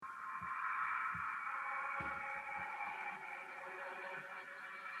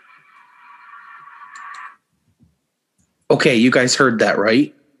Okay, you guys heard that,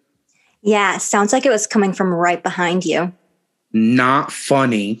 right? Yeah, sounds like it was coming from right behind you. Not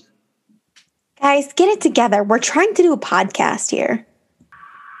funny. Guys, get it together. We're trying to do a podcast here.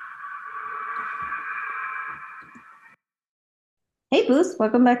 Hey, Boos.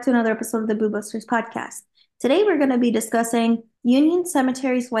 Welcome back to another episode of the Boo Busters podcast. Today, we're going to be discussing Union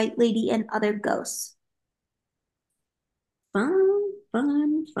Cemetery's White Lady and Other Ghosts. Fun,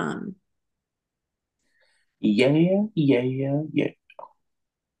 fun, fun. Yeah.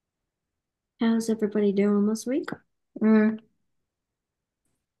 How's everybody doing this week?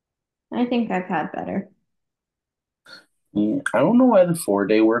 I think I've had better. Yeah, I don't know why the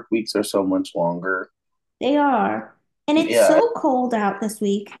 4-day work weeks are so much longer. They are. And it's so cold out this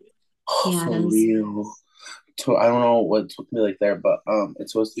week. Yeah, for real. So I don't know what it's supposed to be like there, but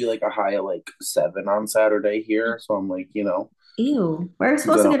it's supposed to be like a high of like 7 on Saturday here. So I'm like, Ew. We're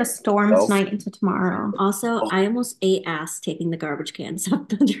supposed to get a storm tonight into tomorrow. Also, I almost ate ass taking the garbage cans up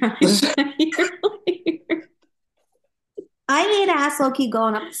the drive earlier. I ate ass low-key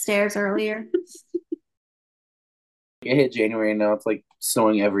going up the stairs earlier. It hit January and now it's like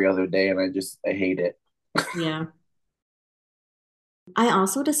snowing every other day and I hate it. Yeah. I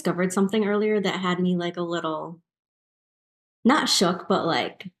also discovered something earlier that had me like a little, not shook, but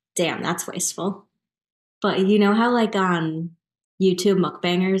like, damn, that's wasteful. But you know how like on YouTube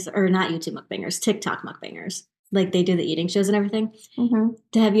mukbangers, or not YouTube mukbangers, TikTok mukbangers, like they do the eating shows and everything.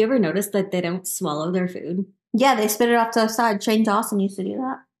 Mm-hmm. Have you ever noticed that they don't swallow their food? Yeah, they spit it off to the side. Shane Dawson used to do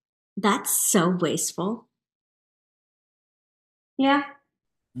that. That's so wasteful. Yeah.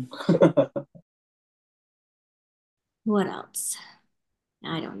 What else?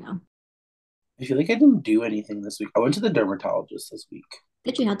 I don't know. I feel like I didn't do anything this week. I went to the dermatologist this week.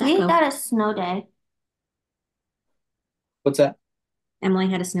 Did you? How'd that go? We got a snow day. What's that? Emily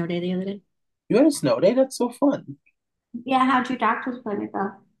had a snow day the other day. You had a snow day? That's so fun. Yeah, how'd your doctor's appointment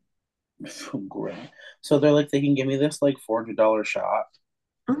go? Great. So they're like, they can give me this like $400 shot.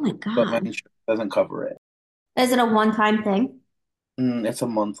 Oh my God. But my insurance doesn't cover it. Is it a one-time thing? It's a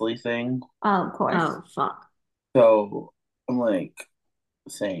monthly thing. Oh, of course. Oh, fuck. So I'm like,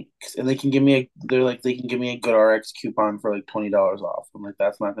 thanks. And they can give me a good RX coupon for like $20 off. I'm like,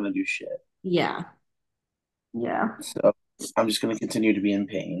 that's not gonna do shit. Yeah. Yeah. So I'm just gonna continue to be in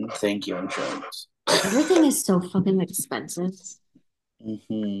pain. Thank you, insurance. Everything is so fucking expensive.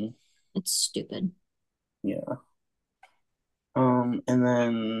 Mm-hmm. It's stupid. Yeah. And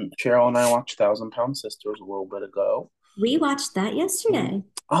then Cheryl and I watched 1,000-Pound Sisters a little bit ago. We watched that yesterday.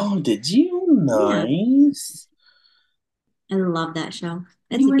 Oh, did you? Nice. Yeah. I love that show.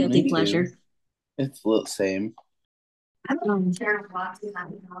 It's a guilty pleasure. It's the same.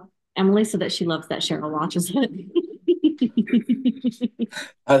 Emily said that she loves that Cheryl watches it.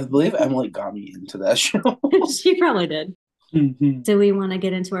 I believe Emily got me into that show. She probably did. Mm-hmm. Do we want to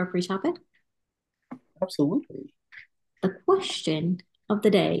get into our pre-topic? Absolutely. The question of the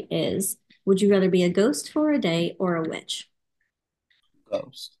day is, would you rather be a ghost for a day or a witch?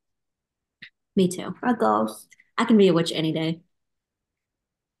 Ghost. Me too. A ghost. I can be a witch any day.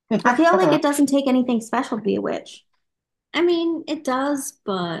 I feel like it doesn't take anything special to be a witch. I mean, it does,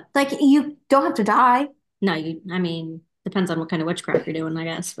 but like you don't have to die. No, depends on what kind of witchcraft you're doing, I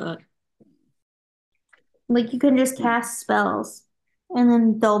guess, but like you can just cast spells and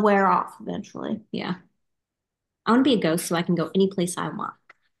then they'll wear off eventually. Yeah. I want to be a ghost so I can go any place I want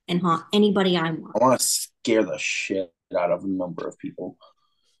and haunt anybody I want. I want to scare the shit out of a number of people.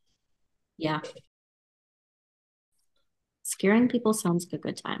 Yeah. Scaring people sounds like a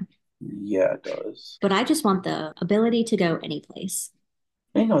good time. Yeah, it does. But I just want the ability to go any place.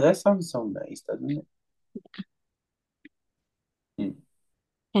 I know, that sounds so nice, doesn't it? Yeah.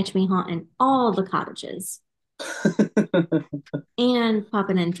 Catch me haunting all the cottages. And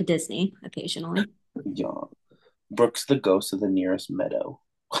popping into Disney occasionally. Yeah. Brooke's the ghost of the nearest meadow.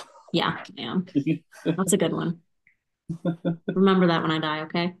 Yeah, I am. That's a good one. Remember that when I die,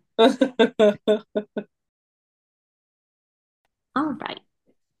 okay? All right.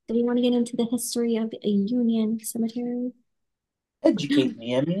 Do you want to get into the history of a Union Cemetery? Educate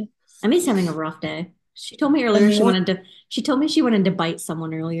me, Emmy. Emmy's having a rough day. She told me earlier she told me she wanted to bite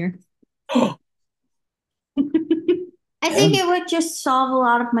someone earlier. I think it would just solve a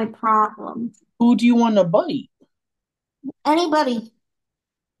lot of my problems. Who do you want to bite? Anybody.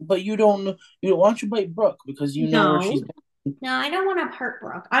 But you don't want to bite Brooke because you know where she's been. No, I don't want to hurt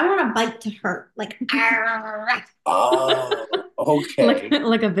Brooke. I want to bite to hurt. Like, oh, okay.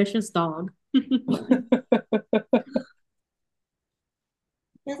 Like a vicious dog.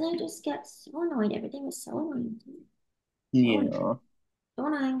 Because I just get so annoyed. Everything is so annoying to me. Yeah. So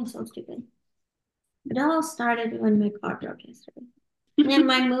annoying and so stupid. It all started when my car broke yesterday. And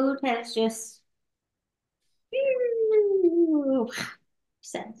my mood has just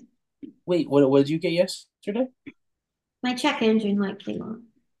set. Wait, what did you get yesterday? My check engine light came on.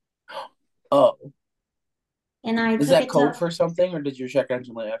 Oh, And I is took that it code to, for something, or did your check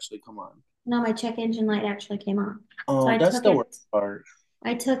engine light actually come on? no, my check engine light actually came on. So Oh, that's the worst part.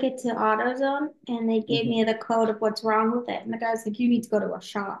 I took it to AutoZone and they gave Mhm. me the code of what's wrong with it. And the guy's like, you need to go to a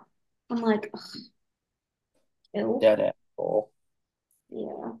shop. I'm like, ugh, ew. That asshole.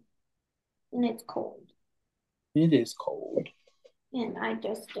 Yeah. And it's cold. It is cold. And I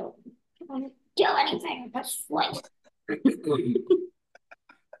just don't want to do anything but sleep.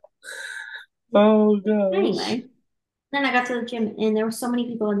 Oh gosh. Anyway, then I got to the gym and there were so many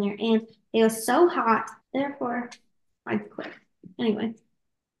people in there and it was so hot. Therefore, I quit. Anyway,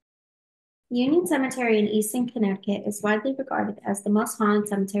 Union Cemetery in Easton, Connecticut is widely regarded as the most haunted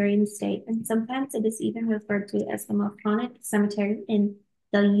cemetery in the state, and sometimes it is even referred to as the most haunted cemetery in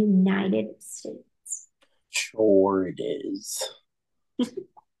the United States. Sure it is. Is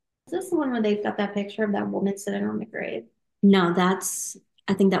this the one where they've got that picture of that woman sitting on the grave? No,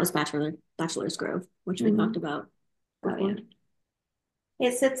 I think that was Bachelor's Grove, which we Mhm. talked about Oh, before. yeah.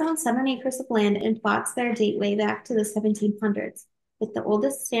 It sits on 7 acres of land and plots their date way back to the 1700s, with the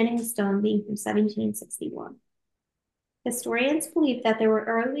oldest standing stone being from 1761. Historians believe that there were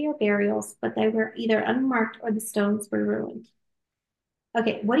earlier burials, but they were either unmarked or the stones were ruined.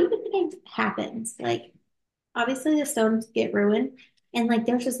 Okay, what do you think happens? Like, obviously the stones get ruined, and like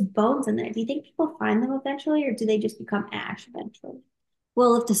there's just bones in there. Do you think people find them eventually, or do they just become ash eventually?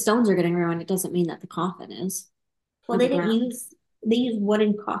 Well, if the stones are getting ruined, it doesn't mean that the coffin is. Well, Or the ground. they use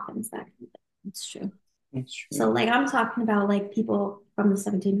wooden coffins back in the day. That's true. It's true. So like I'm talking about like people from the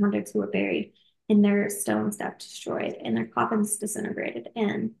 1700s who were buried and their stones got destroyed and their coffins disintegrated.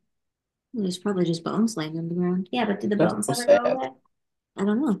 And There's probably just bones laying on the ground. yeah, but did the That's bones so ever go sad. away? I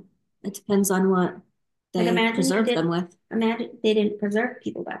don't know. It depends on what Like they imagine you preserve did them with. imagine they didn't preserve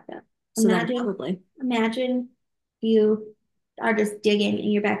people back then. So then Imagine probably. imagine you are just digging in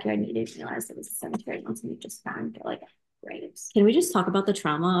your backyard and you didn't realize it was a cemetery once and you just found like graves. Can we just talk about the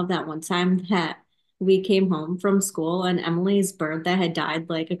trauma of that one time that we came home from school and Emily's bird that had died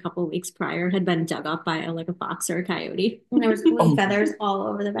like a couple weeks prior had been dug up by like a fox or a coyote? And there was blue Oh. feathers all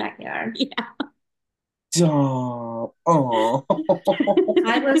over the backyard. Yeah. Oh.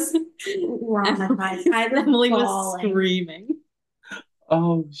 I was traumatized. I was Emily was bawling. screaming.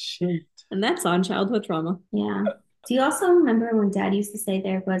 Oh shit. And that's on childhood trauma. Yeah. Do you also remember when Dad used to say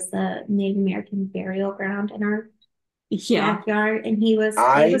there was the Native American burial ground in our Yeah. backyard? And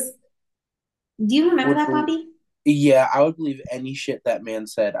I do you remember would that, believe- Bobby? Yeah, I would believe any shit that man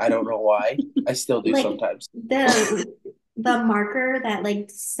said. I don't know why. I still do Like sometimes. the marker that like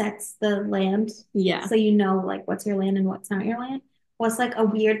sets the land Yeah. so you know like what's your land and what's not your land was like a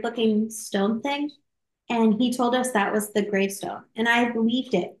weird looking stone thing. And he told us that was the gravestone. And I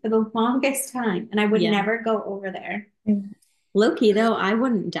believed it for the longest time. And I would Yeah. never go over there. Low-key though, I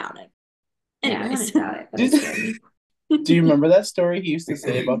wouldn't doubt it. Yeah, I Anyways. wouldn't doubt it, but it scared me. Do you remember that story he used to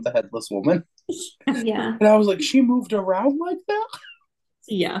say about the headless woman? Yeah. And I was like, she moved around like that?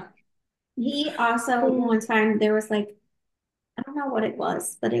 Yeah. He also, one time, there was like, I don't know what it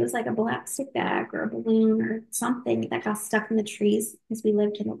was, but it was like a plastic bag or a balloon or something that got stuck in the trees because we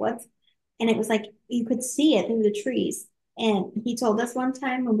lived in the woods. And it was like, you could see it through the trees. And he told us one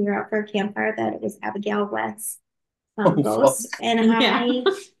time when we were out for a campfire that it was Abigail West's ghost. fuck. And Yeah. I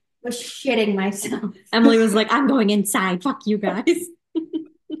was shitting myself. Emily was like, I'm going inside. Fuck you guys.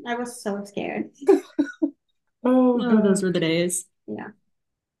 I was so scared. Oh, Oh, those God. were the days. Yeah.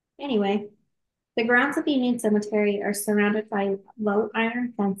 Anyway, the grounds of Union Cemetery are surrounded by low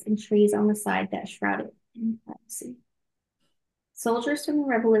iron fence and trees on the side that shroud it in privacy. Soldiers from the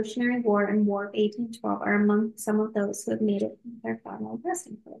Revolutionary War and War of 1812 are among some of those who have made it their final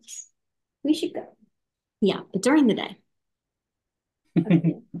resting place. We should go. Yeah, but during the day.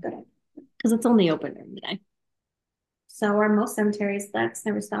 Okay, good. Because it's only open during the day. So are most cemeteries. That's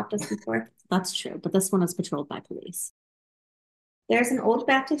never stopped us before. That's true. But this one is patrolled by police. There's an old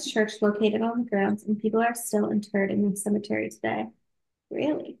Baptist church located on the grounds, and people are still interred in the cemetery today.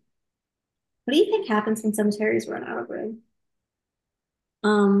 Really? What do you think happens when cemeteries run out of room?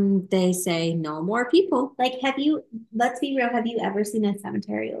 They say no more people. Like, let's be real, have you ever seen a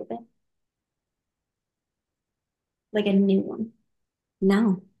cemetery open? Like a new one?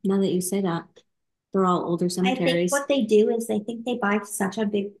 No, now that you say that. They're all older I think cemeteries. what they do is they think they buy such a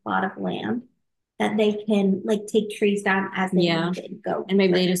big plot of land that they can like take trees down as they Yeah. need it and go. And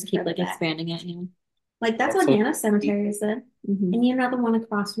maybe they further just keep further like back. expanding it, you know. Like that's That's what so Nana's cemetery is in. Mhm. And you know the one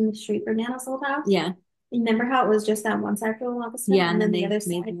across from the street from Nana's old house? Yeah. Remember how it was just that one side for the longest time? Yeah, And then the they other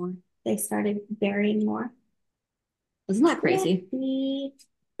made side, more. they started burying more. Isn't that crazy?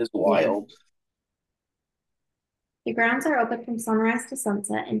 is wild. The grounds are open from sunrise to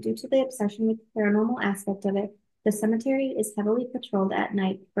sunset, and due to the obsession with the paranormal aspect of it, the cemetery is heavily patrolled at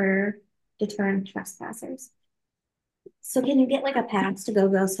night for deterring trespassers. So can you get like a pass to go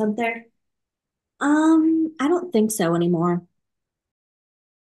ghost hunt there? I don't think so anymore.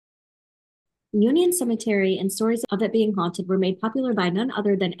 Union Cemetery and stories of it being haunted were made popular by none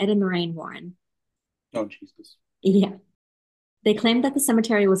other than Ed and Lorraine Warren. Oh, Jesus. Yeah. They claimed that the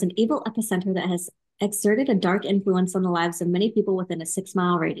cemetery was an evil epicenter that has exerted a dark influence on the lives of many people within a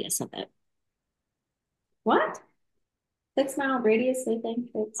 6-mile radius of it. What? 6 mile radius, they think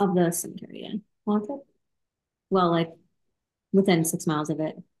it's Of the cemetery, yeah. haunted? Well, like within 6 miles of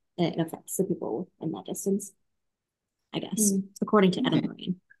it, it affects the people in that distance, I guess, according to Ed and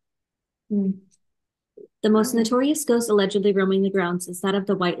Lorraine. The most notorious ghost allegedly roaming the grounds is that of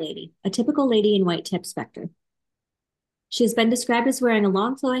the White Lady, a typical lady in white type specter. She has been described as wearing a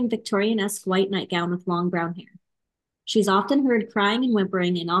long flowing Victorian-esque white nightgown with long brown hair. She's often heard crying and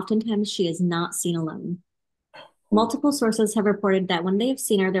whimpering, and oftentimes she is not seen alone. Multiple sources have reported that when they have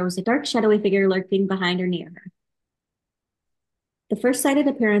seen her, there was a dark, shadowy figure lurking behind or near her. The first sighted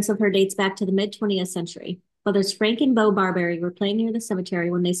appearance of her dates back to the mid-20th century. Brothers Frank and Bo Barberry were playing near the cemetery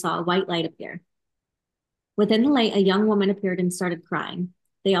when they saw a white light appear. Within the light, a young woman appeared and started crying.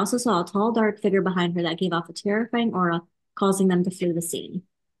 They also saw a tall, dark figure behind her that gave off a terrifying aura, causing them to flee the scene.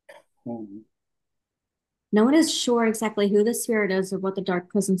 No one is sure exactly who the spirit is or what the dark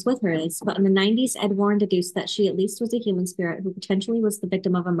presence with her is, but in the 90s, Ed Warren deduced that she at least was a human spirit who potentially was the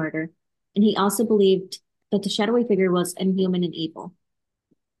victim of a murder, and he also believed that the shadowy figure was inhuman and evil.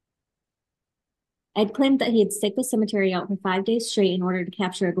 Ed claimed that he had staked the cemetery out for 5 days straight in order to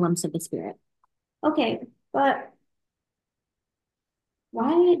capture a glimpse of the spirit. Okay, but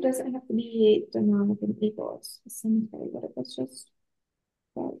why does it have to be demonic and evil? It's a cemetery. What if it's just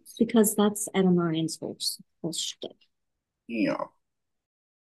ghosts? Because that's Ed and Lorraine's whole shtick. Yeah.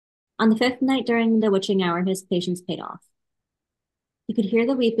 On the 5th night during the witching hour, his patience paid off. He could hear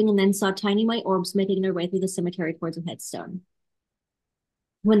the weeping and then saw tiny white orbs making their way through the cemetery towards a headstone.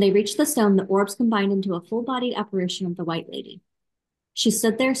 When they reached the stone, the orbs combined into a full-bodied apparition of the White Lady. She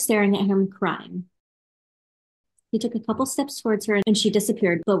stood there staring at him, crying. He took a couple steps towards her and she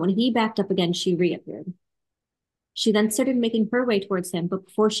disappeared, but when he backed up again, she reappeared. She then started making her way towards him, but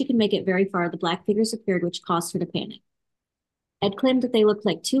before she could make it very far, the black figures appeared, which caused her to panic. Ed claimed that they looked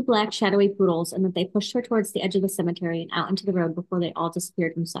like two black, shadowy poodles and that they pushed her towards the edge of the cemetery and out into the road before they all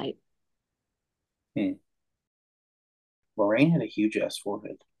disappeared from sight. Lorraine had a huge ass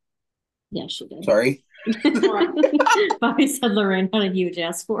forehead. Yeah, she did. Sorry. Bobby said Lorraine had a huge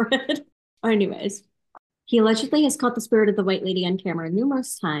ass forehead. Anyways, he allegedly has caught the spirit of the White Lady on camera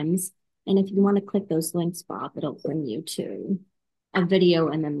numerous times. And if you want to click those links, Bob, it'll bring you to a video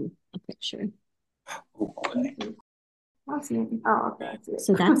and then a picture. Okay. Oh, okay.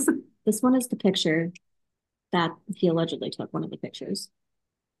 So this one is the picture that he allegedly took, one of the pictures.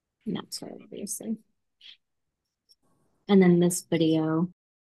 And that's her, obviously. And then this video.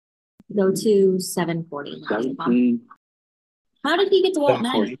 Go to 740. How did he get to that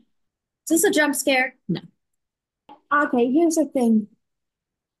night? 740. Is this a jump scare? No. Okay, here's the thing.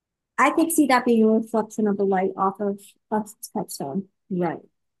 I could see that being a reflection of the light off of a headstone. Right.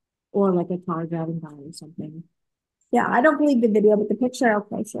 Or like a car driving by or something. Yeah, I don't believe the video, but the picture,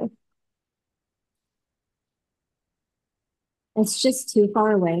 okay, sure. It's just too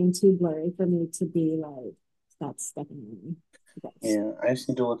far away and too blurry for me to be like, that's definitely. Yeah, I just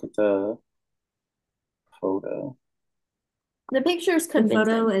need to look at the photo. The picture is The convincing.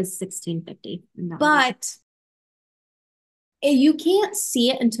 photo is 1650. But you can't see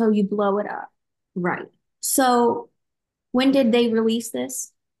it until you blow it up. Right. So when did they release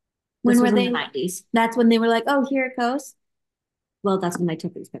this? When This were was in they? the 90s. That's when they were like, oh, here it goes. Well, that's when they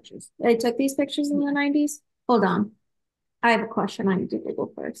took these pictures. They took these pictures in the 90s? Hold on. I have a question I need to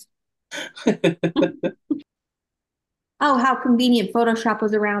Google first. Oh, how convenient Photoshop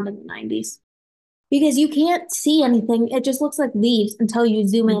was around in the 90s. Because you can't see anything. It just looks like leaves until you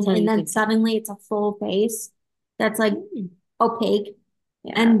zoom in, Until and you then zoom in. suddenly it's a full face that's like opaque.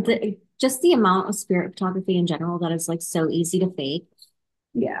 Yeah. And just the amount of spirit photography in general that is like so easy to fake.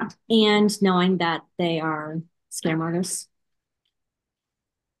 yeah. And knowing that they are scam artists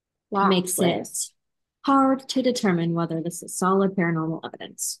makes it hard to determine whether this is solid paranormal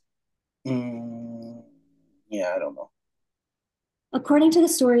evidence. Yeah, I don't know. According to the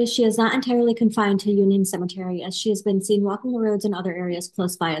story, she is not entirely confined to Union Cemetery, as she has been seen walking the roads in other areas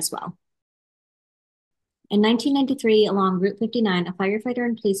close by as well. In 1993, along Route 59, a firefighter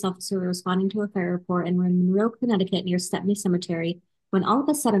and police officer were responding to a fire report in Monroe, Connecticut, near Stepney Cemetery, when all of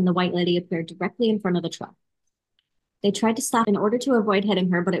a sudden the White Lady appeared directly in front of the truck. They tried to stop in order to avoid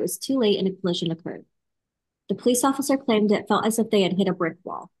hitting her, but it was too late and a collision occurred. The police officer claimed it felt as if they had hit a brick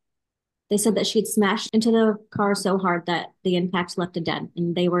wall. They said that she had smashed into the car so hard that the impact left a dent,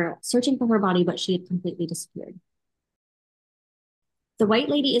 and they were searching for her body, but she had completely disappeared. The White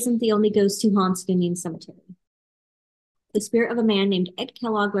Lady isn't the only ghost who haunts Union Cemetery. The spirit of a man named Ed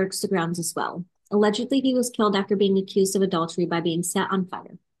Kellogg lurks the grounds as well. Allegedly, he was killed after being accused of adultery by being set on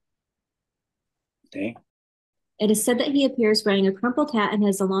fire. Okay. It is said that he appears wearing a crumpled hat and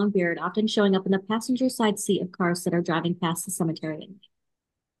has a long beard, often showing up in the passenger side seat of cars that are driving past the cemetery.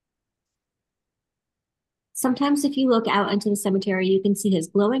 Sometimes if you look out into the cemetery, you can see his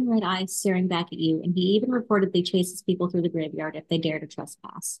glowing red eyes staring back at you, and he even reportedly chases people through the graveyard if they dare to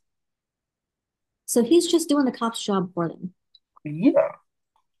trespass. So he's just doing the cop's job for them. Yeah.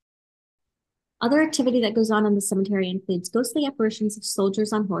 Other activity that goes on in the cemetery includes ghostly apparitions of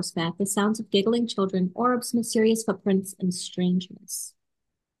soldiers on horseback, the sounds of giggling children, orbs, mysterious footprints, and strangeness.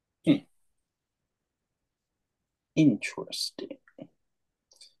 Interesting.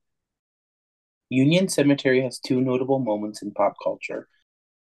 Union Cemetery has two notable moments in pop culture.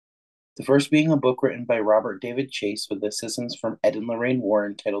 The first being a book written by Robert David Chase with assistance from Ed and Lorraine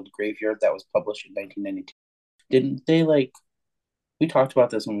Warren titled Graveyard that was published in 1992. Didn't they we talked about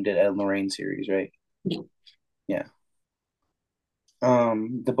this when we did Ed and Lorraine series, right? Yeah. Yeah.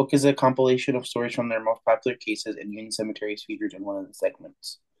 The book is a compilation of stories from their most popular cases, and Union Cemetery is featured in one of the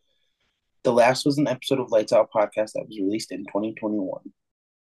segments. The last was an episode of Lights Out podcast that was released in 2021.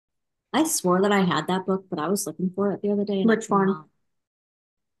 I swore that I had that book, but I was looking for it the other day. Which one?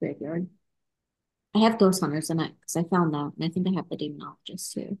 Graveyard. I have Ghost Hunters in it because I found that, and I think I have the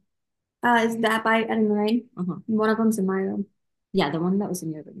Demonologist too. Is that by Ed and Lorraine? Uh-huh. One of them's in my room. Yeah, the one that was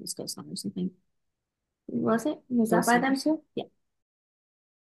in your room was Ghost Hunters, I think. Was it? Was that Ghost by them Hunters. too? Yeah.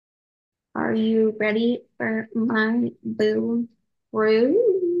 Are you ready for my boo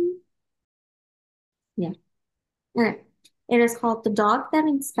roo? Yeah. All right. It is called The Dog That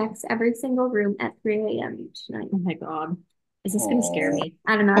Inspects Every Single Room at 3 a.m. each night. Oh my God. Is this going to scare me?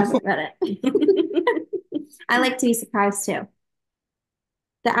 I don't know. I haven't read it. I like to be surprised too.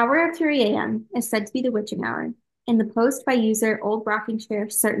 The hour of 3 a.m. is said to be the witching hour, and the post by user Old Rocking Chair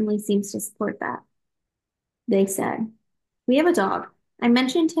certainly seems to support that. They said, "We have a dog. I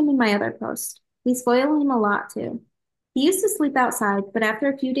mentioned him in my other post. We spoil him a lot too. He used to sleep outside, but after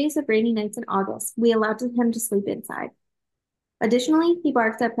a few days of rainy nights in August, we allowed him to sleep inside. Additionally, he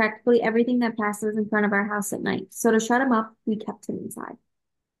barks at practically everything that passes in front of our house at night, so to shut him up, we kept him inside.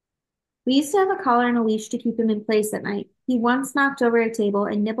 We used to have a collar and a leash to keep him in place at night. He once knocked over a table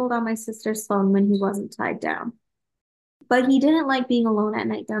and nibbled on my sister's phone when he wasn't tied down. But he didn't like being alone at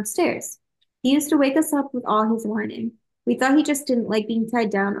night downstairs. He used to wake us up with all his whining. We thought he just didn't like being tied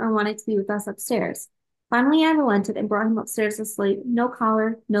down or wanted to be with us upstairs. Finally, I relented and brought him upstairs to sleep. No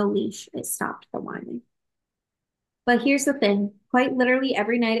collar, no leash. It stopped the whining. But here's the thing. Quite literally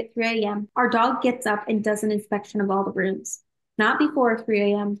every night at 3 a.m., our dog gets up and does an inspection of all the rooms. Not before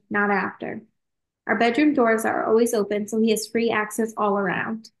 3 a.m., not after. Our bedroom doors are always open, so he has free access all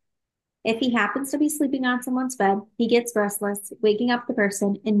around. If he happens to be sleeping on someone's bed, he gets restless, waking up the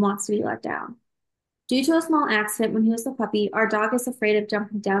person, and wants to be let down. Due to a small accident when he was a puppy, our dog is afraid of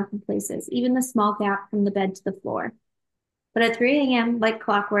jumping down from places, even the small gap from the bed to the floor. But at 3 a.m., like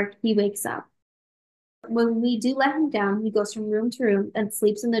clockwork, he wakes up. When we do let him down, he goes from room to room and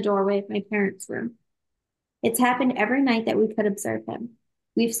sleeps in the doorway of my parents' room. It's happened every night that we could observe him.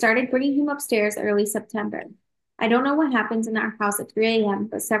 We've started bringing him upstairs early September. I don't know what happens in our house at 3 a.m.,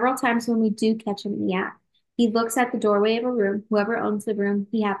 but several times when we do catch him in the act, he looks at the doorway of a room, whoever owns the room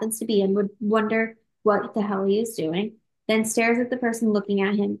he happens to be in would wonder what the hell he is doing, then stares at the person looking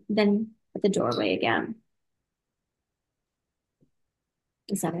at him, then at the doorway again.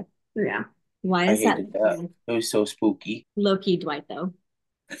 Is that it? Yeah. Why I is that hated that. It was so spooky. low-key Dwight, though?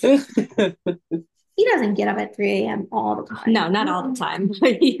 He doesn't get up at 3 a.m. all the time. No, not all the time.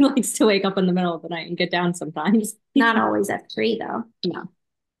 He likes to wake up in the middle of the night and get down sometimes. Not always at 3, though. No.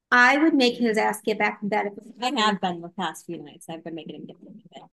 I would make his ass get back in bed if it was I have been the past few nights. I've been making him get into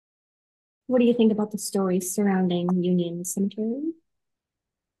bed. What do you think about the stories surrounding Union Cemetery?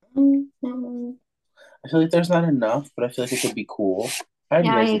 I feel like there's not enough, but I feel like it could be cool. I'd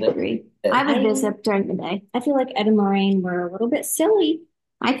Yeah, I visit it. agree. I would visit during the day. I feel like Ed and Lorraine were a little bit silly.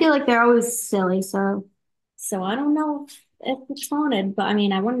 I feel like they're always silly, so So I don't know if it's haunted, but I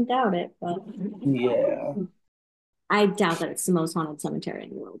mean, I wouldn't doubt it, but Yeah. I doubt that it's the most haunted cemetery in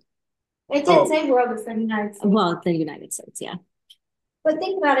the world. It did Oh. say world is the United States. Well, the United States, yeah. But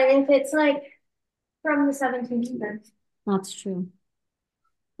think about it, if it's like from the 1700s, That's true.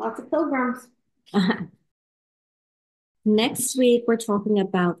 lots of pilgrims. Next week, we're talking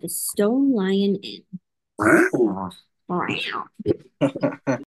about the Stone Lion Inn.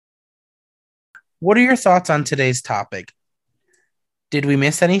 What are your thoughts on today's topic? Did we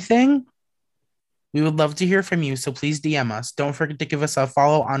miss anything? We would love to hear from you, so please DM us. Don't forget to give us a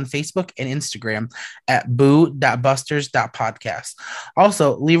follow on Facebook and Instagram at boo.busters.podcast.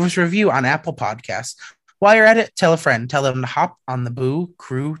 Also, leave us a review on Apple Podcasts. While you're at it, tell a friend. Tell them to hop on the Boo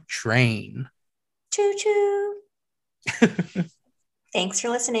Crew train. Choo choo. Thanks for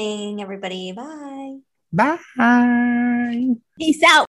listening, everybody. Bye. Bye. Peace out.